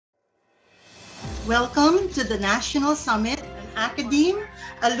Welcome to the National Summit on Academe,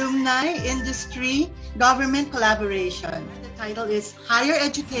 Alumni, Industry, Government Collaboration. The title is Higher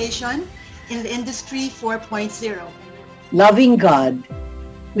Education in the Industry 4.0. Loving God,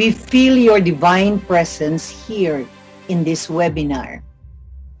 we feel your divine presence here in this webinar.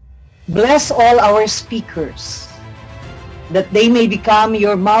 Bless all our speakers, that they may become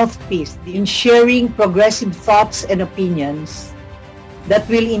your mouthpiece in sharing progressive thoughts and opinions that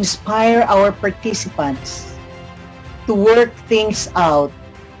will inspire our participants to work things out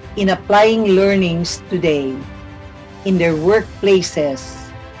in applying learnings today in their workplaces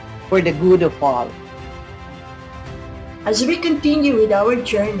for the good of all. As we continue with our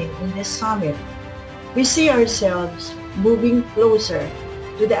journey in this summit, we see ourselves moving closer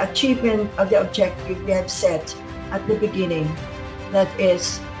to the achievement of the objective we have set at the beginning, that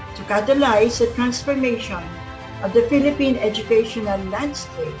is, to catalyze the transformation of the Philippine educational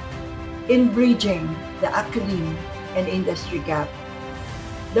landscape in bridging the academe and industry gap.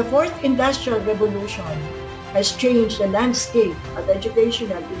 The fourth industrial revolution has changed the landscape of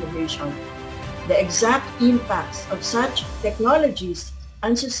educational innovation. The exact impacts of such technologies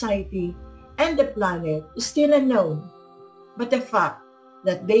on society and the planet is still unknown, but the fact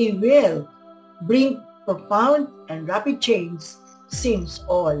that they will bring profound and rapid change seems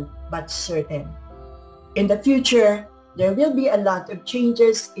all but certain. In the future, there will be a lot of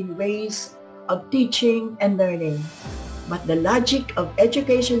changes in ways of teaching and learning, but the logic of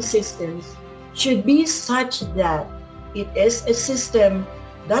education systems should be such that it is a system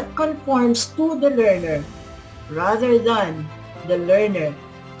that conforms to the learner rather than the learner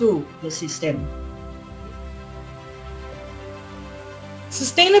to the system.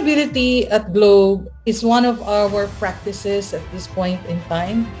 Sustainability at Globe is one of our practices at this point in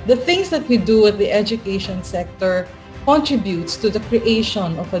time. The things that we do at the education sector contributes to the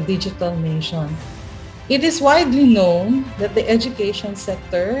creation of a digital nation. It is widely known that the education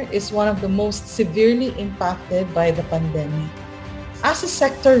sector is one of the most severely impacted by the pandemic. As a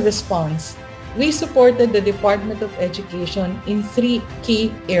sector response, we supported the Department of Education in 3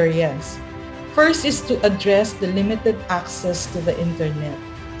 key areas. First is to address the limited access to the internet.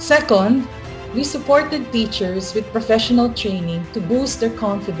 Second, we supported teachers with professional training to boost their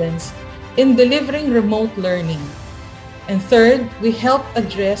confidence in delivering remote learning. And third, we helped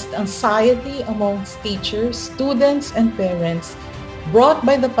address the anxiety amongst teachers, students, and parents brought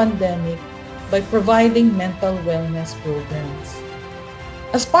by the pandemic by providing mental wellness programs.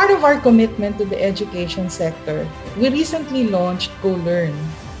 As part of our commitment to the education sector, we recently launched Go Learn.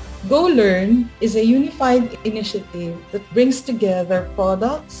 Go Learn is a unified initiative that brings together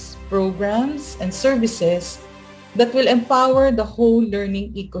products, programs, and services that will empower the whole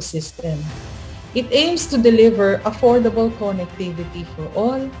learning ecosystem. It aims to deliver affordable connectivity for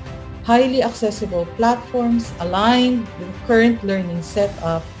all, highly accessible platforms aligned with current learning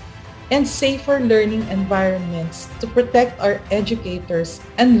setup, and safer learning environments to protect our educators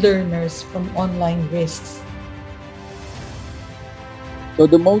and learners from online risks. So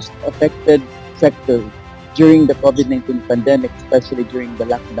the most affected sector during the COVID-19 pandemic, especially during the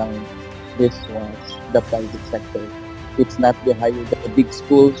lockdown, this was the private sector. It's not the big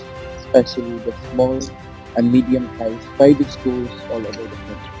schools, especially the small and medium-sized private schools all over the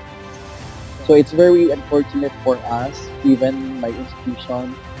country. So it's very unfortunate for us, even my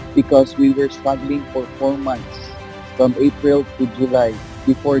institution, because we were struggling for 4 months from April to July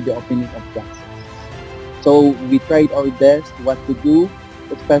before the opening of classes. So we tried our best what to do,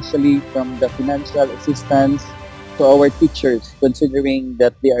 especially from the financial assistance to our teachers, considering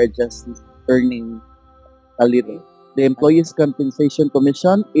that they are just earning a little. The Employees Compensation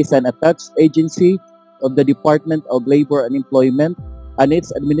Commission is an attached agency of the Department of Labor and Employment, and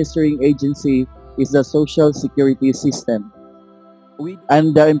its administering agency is the Social Security System.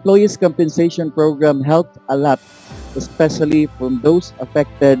 And the Employees Compensation Program helped a lot, especially from those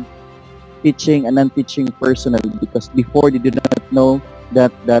affected teaching and non-teaching personnel, because before they did not know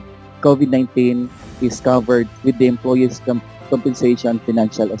that COVID-19 is covered with the employees' compensation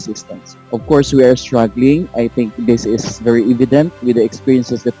financial assistance. Of course, we are struggling. I think this is very evident with the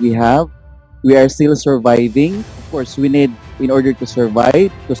experiences that we have. We are still surviving. Of course, we need, in order to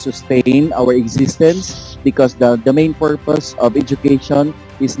survive, to sustain our existence, because the main purpose of education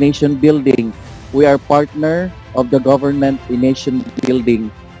is nation building. We are partner of the government in nation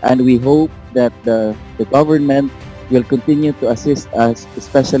building, and we hope that the government will continue to assist us,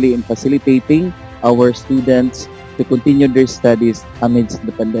 especially in facilitating our students to continue their studies amidst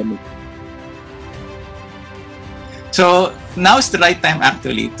the pandemic. So now is the right time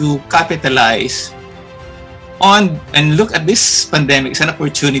actually to capitalize on and look at this pandemic as an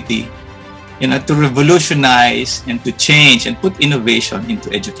opportunity to revolutionize and to change and put innovation into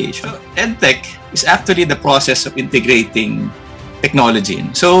education. So, EdTech is actually the process of integrating technology.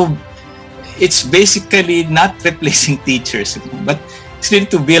 So it's basically not replacing teachers, but it's really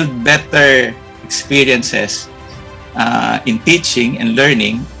to build better experiences in teaching and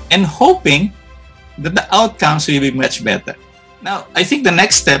learning, and hoping that the outcomes will be much better. Now, I think the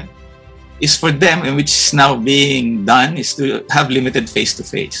next step is for them, and which is now being done, is to have limited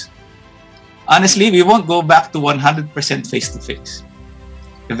face-to-face. Honestly, we won't go back to 100% face-to-face.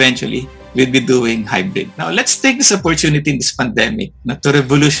 Eventually, we'll be doing hybrid. Now, let's take this opportunity in this pandemic to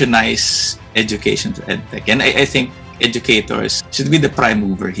revolutionize education to EdTech. And I think educators should be the prime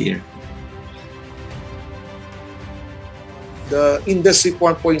mover here. The Industry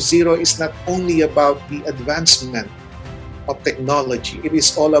 4.0 is not only about the advancement of technology. It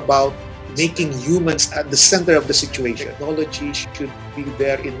is all about making humans at the center of the situation. Technology should be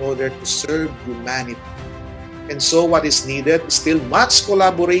there in order to serve humanity. And so what is needed is still much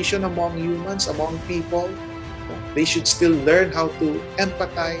collaboration among humans, among people. They should still learn how to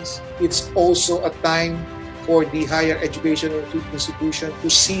empathize. It's also a time for the higher education institution to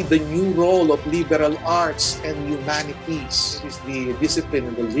see the new role of liberal arts and humanities. It is the discipline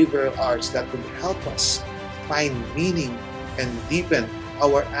of the liberal arts that will help us find meaning and deepen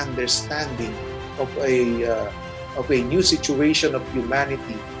our understanding of a new situation of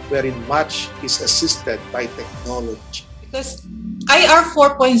humanity wherein much is assisted by technology. Because IR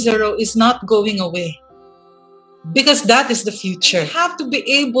 4.0 is not going away, because that is the future. We have to be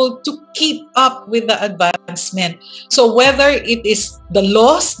able to keep up with the advancement. So whether it is the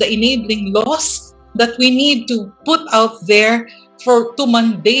laws, the enabling laws that we need to put out there to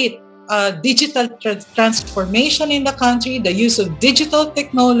mandate digital transformation in the country, the use of digital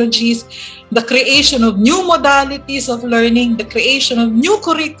technologies, the creation of new modalities of learning, the creation of new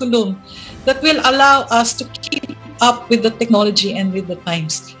curriculum that will allow us to keep up with the technology and with the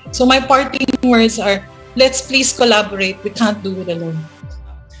times. So my parting words are, let's please collaborate. We can't do it alone.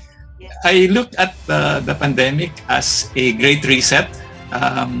 I look at the pandemic as a great reset.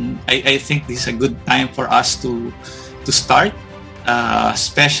 I think this is a good time for us to start.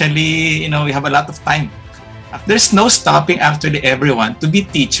 Especially, we have a lot of time. There's no stopping actually everyone to be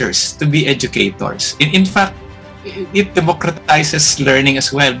teachers, to be educators. In fact, it democratizes learning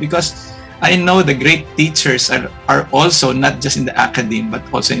as well, because I know the great teachers are also not just in the academe, but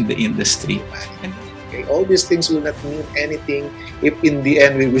also in the industry. Okay, all these things will not mean anything if in the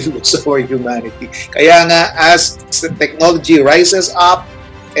end we will lose our humanity. Kaya nga, as the technology rises up,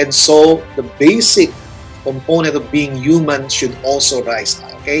 and so the basic component of being human should also rise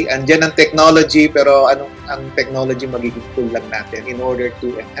up. Okay? Andyan ang technology, pero ang technology magiging tool lang natin in order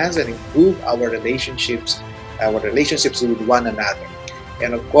to enhance and improve our relationships with one another.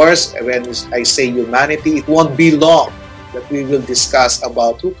 And of course, when I say humanity, it won't be long that we will discuss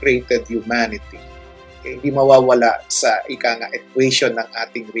about who created humanity. Okay? Hindi mawawala sa equation ng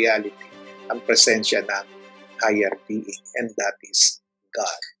ating reality ang presensya ng higher being, and that is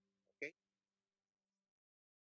God.